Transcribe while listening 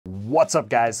What's up,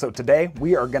 guys? So today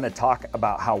we are going to talk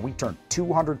about how we turned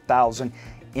 200,000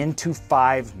 into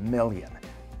 5 million.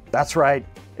 That's right.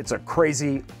 It's a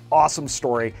crazy, awesome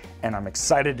story, and I'm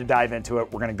excited to dive into it.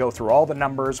 We're going to go through all the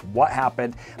numbers, what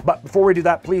happened. But before we do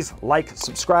that, please like,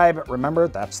 subscribe. Remember,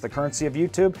 that's the currency of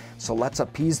YouTube. So let's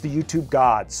appease the YouTube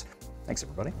gods. Thanks,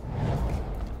 everybody.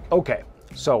 Okay,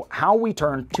 so how we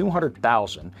turned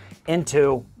 200,000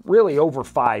 into really over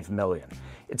 5 million.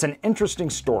 It's an interesting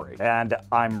story, and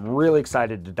I'm really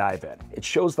excited to dive in. It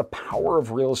shows the power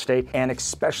of real estate and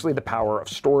especially the power of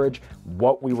storage,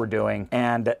 what we were doing,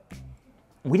 and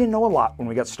we didn't know a lot when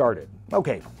we got started.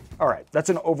 Okay, all right, that's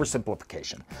an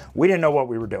oversimplification. We didn't know what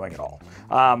we were doing at all.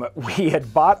 We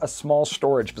had bought a small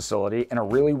storage facility in a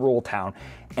really rural town,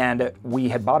 and we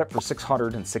had bought it for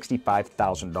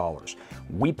 $665,000.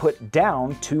 We put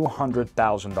down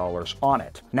 $200,000 on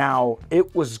it. Now,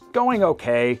 it was going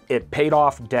okay. It paid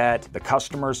off debt. The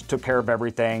customers took care of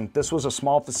everything. This was a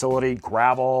small facility,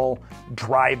 gravel,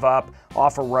 drive up,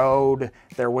 off a road.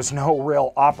 There was no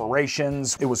real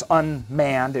operations. It was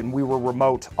unmanned, and we were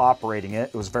remote operating it.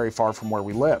 It was very far from where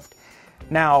we lived.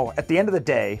 Now, at the end of the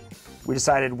day, we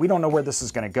decided we don't know where this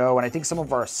is going to go, and I think some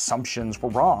of our assumptions were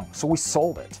wrong, so we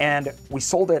sold it. And we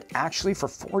sold it actually for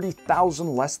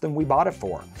 $40,000 less than we bought it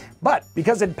for. But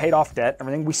because it paid off debt and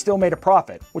everything, we still made a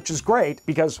profit, which is great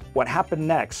because what happened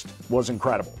next was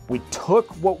incredible. We took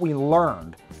what we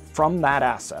learned from that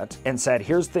asset and said,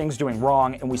 here's things doing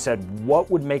wrong, and we said,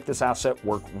 what would make this asset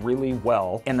work really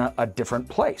well in a different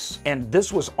place? And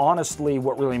this was honestly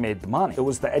what really made the money. It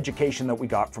was the education that we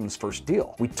got from this first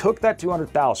deal. We took that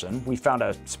 200,000, we found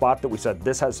a spot that we said,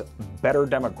 this has better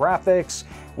demographics,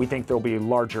 we think there'll be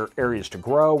larger areas to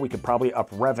grow, we could probably up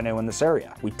revenue in this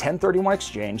area. We 1031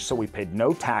 exchange, so we paid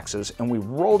no taxes, and we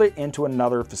rolled it into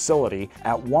another facility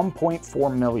at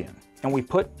 1.4 million. And we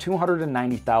put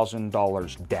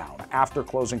 $290,000 down after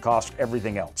closing costs,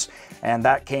 everything else. And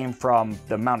that came from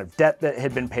the amount of debt that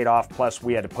had been paid off, plus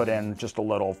we had to put in just a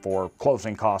little for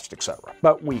closing costs, etc.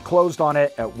 But we closed on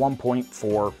it at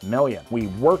 1.4 million. We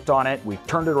worked on it, we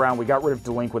turned it around, we got rid of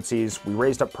delinquencies, we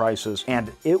raised up prices,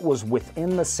 and it was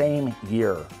within the same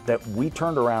year that we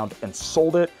turned around and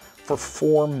sold it for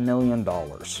 $4 million.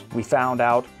 We found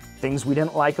out things we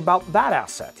didn't like about that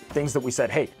asset, things that we said,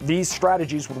 hey, these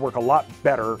strategies would work a lot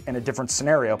better in a different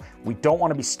scenario. We don't want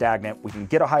to be stagnant. We can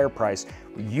get a higher price.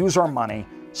 We use our money.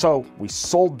 So we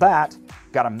sold that,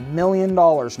 got $1 million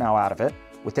now out of it.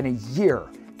 Within a year,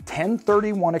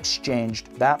 1031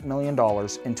 exchanged that $1 million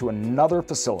into another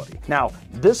facility. Now,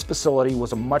 this facility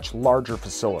was a much larger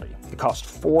facility. It cost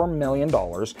 $4 million.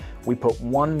 We put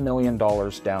 $1 million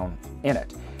down in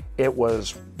it. It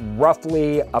was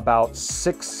roughly about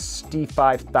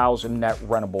 65,000 net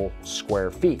rentable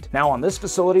square feet. Now on this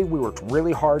facility, we worked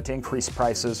really hard to increase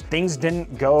prices. Things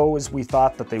didn't go as we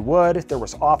thought that they would. There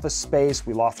was office space.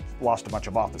 We lost a bunch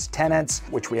of office tenants,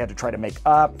 which we had to try to make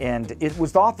up. And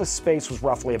the office space was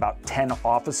roughly about 10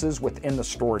 offices within the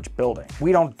storage building.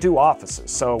 We don't do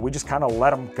offices, so we just kind of let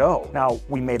them go. Now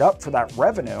we made up for that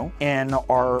revenue in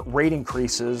our rate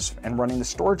increases and running the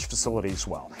storage facility as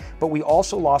well. But we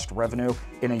also lost revenue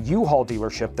in a U-Haul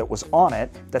dealership that was on it,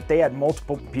 that they had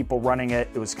multiple people running it.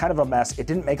 It was kind of a mess. It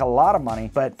didn't make a lot of money,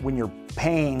 but when you're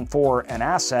paying for an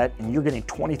asset and you're getting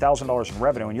 $20,000 in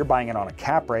revenue and you're buying it on a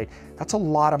cap rate, that's a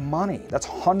lot of money. That's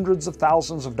hundreds of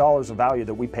thousands of dollars of value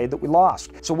that we paid that we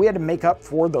lost. So we had to make up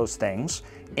for those things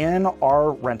in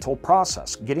our rental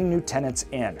process, getting new tenants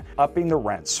in, upping the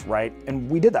rents, right?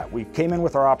 And we did that. We came in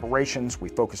with our operations, we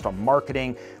focused on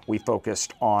marketing, we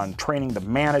focused on training the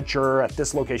manager. At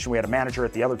this location, we had a manager.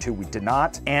 At the other two, we did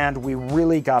not. And we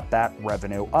really got that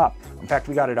revenue up. In fact,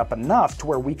 we got it up enough to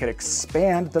where we could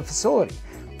expand the facility.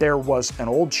 There was an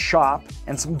old shop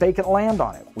and some vacant land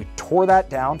on it. We tore that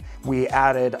down. We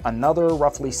added another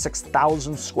roughly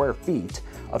 6,000 square feet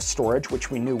of storage,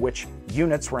 which we knew which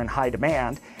units were in high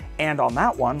demand. And on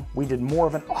that one, we did more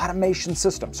of an automation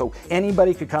system. So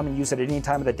anybody could come and use it at any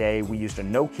time of the day. We used a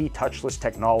no-key touchless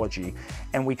technology,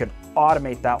 and we could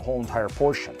automate that whole entire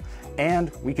portion. And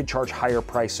we could charge higher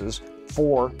prices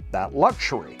for that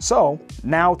luxury. So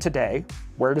now today,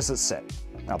 where does it sit?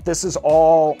 Now, this is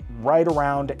all right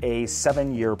around a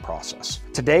 7-year process.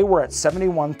 Today, we're at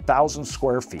 71,000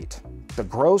 square feet. The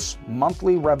gross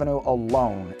monthly revenue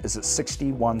alone is at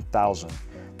 $61,000.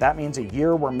 That means a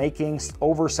year we're making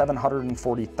over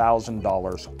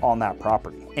 $740,000 on that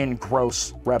property in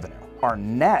gross revenue. Our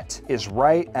net is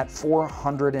right at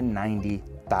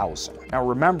 $490,000. Now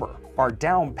remember, our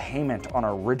down payment on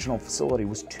our original facility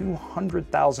was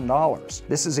 $200,000.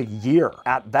 This is a year.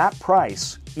 At that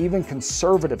price, even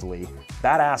conservatively,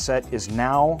 that asset is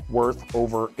now worth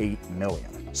over $8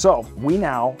 million. So we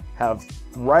now have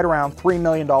right around $3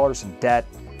 million in debt.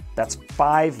 That's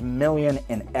 $5 million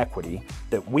in equity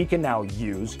that we can now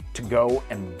use to go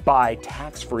and buy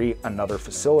tax-free another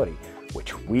facility,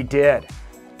 which we did.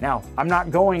 Now, I'm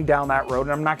not going down that road,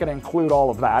 and I'm not going to include all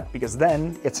of that, because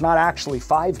then it's not actually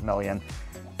 $5 million.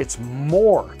 It's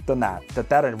more than that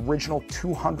original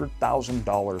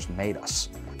 $200,000 made us.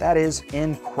 That is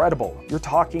incredible. You're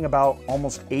talking about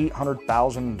almost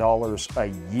 $800,000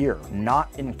 a year,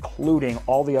 not including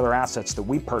all the other assets that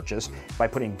we purchased by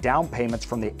putting down payments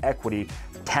from the equity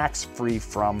tax-free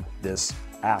from this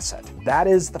asset. That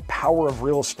is the power of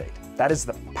real estate. That is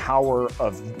the power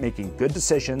of making good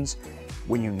decisions.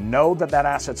 When you know that that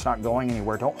asset's not going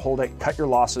anywhere, don't hold it, cut your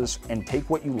losses, and take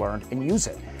what you learned and use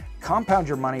it. Compound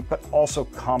your money, but also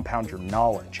compound your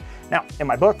knowledge. Now, in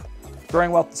my book,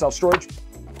 Growing Wealth and Self-Storage,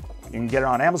 you can get it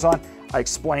on Amazon. I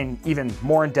explain even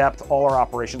more in depth all our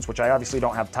operations, which I obviously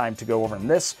don't have time to go over in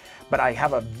this, but I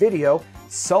have a video,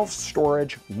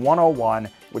 Self-Storage 101,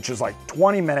 which is like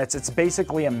 20 minutes. It's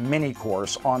basically a mini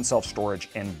course on self-storage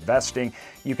investing.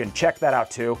 You can check that out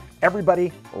too.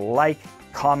 Everybody, like,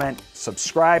 comment,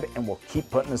 subscribe, and we'll keep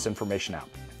putting this information out.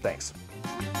 Thanks.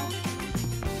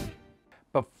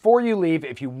 Before you leave,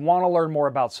 if you want to learn more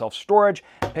about self-storage,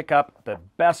 pick up the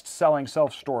best-selling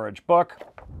self-storage book.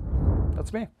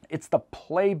 That's me. It's the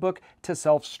playbook to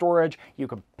self-storage. You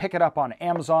can pick it up on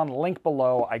Amazon, link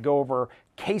below. I go over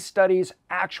case studies,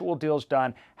 actual deals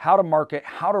done, how to market,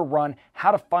 how to run,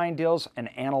 how to find deals, and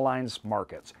analyze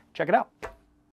markets. Check it out.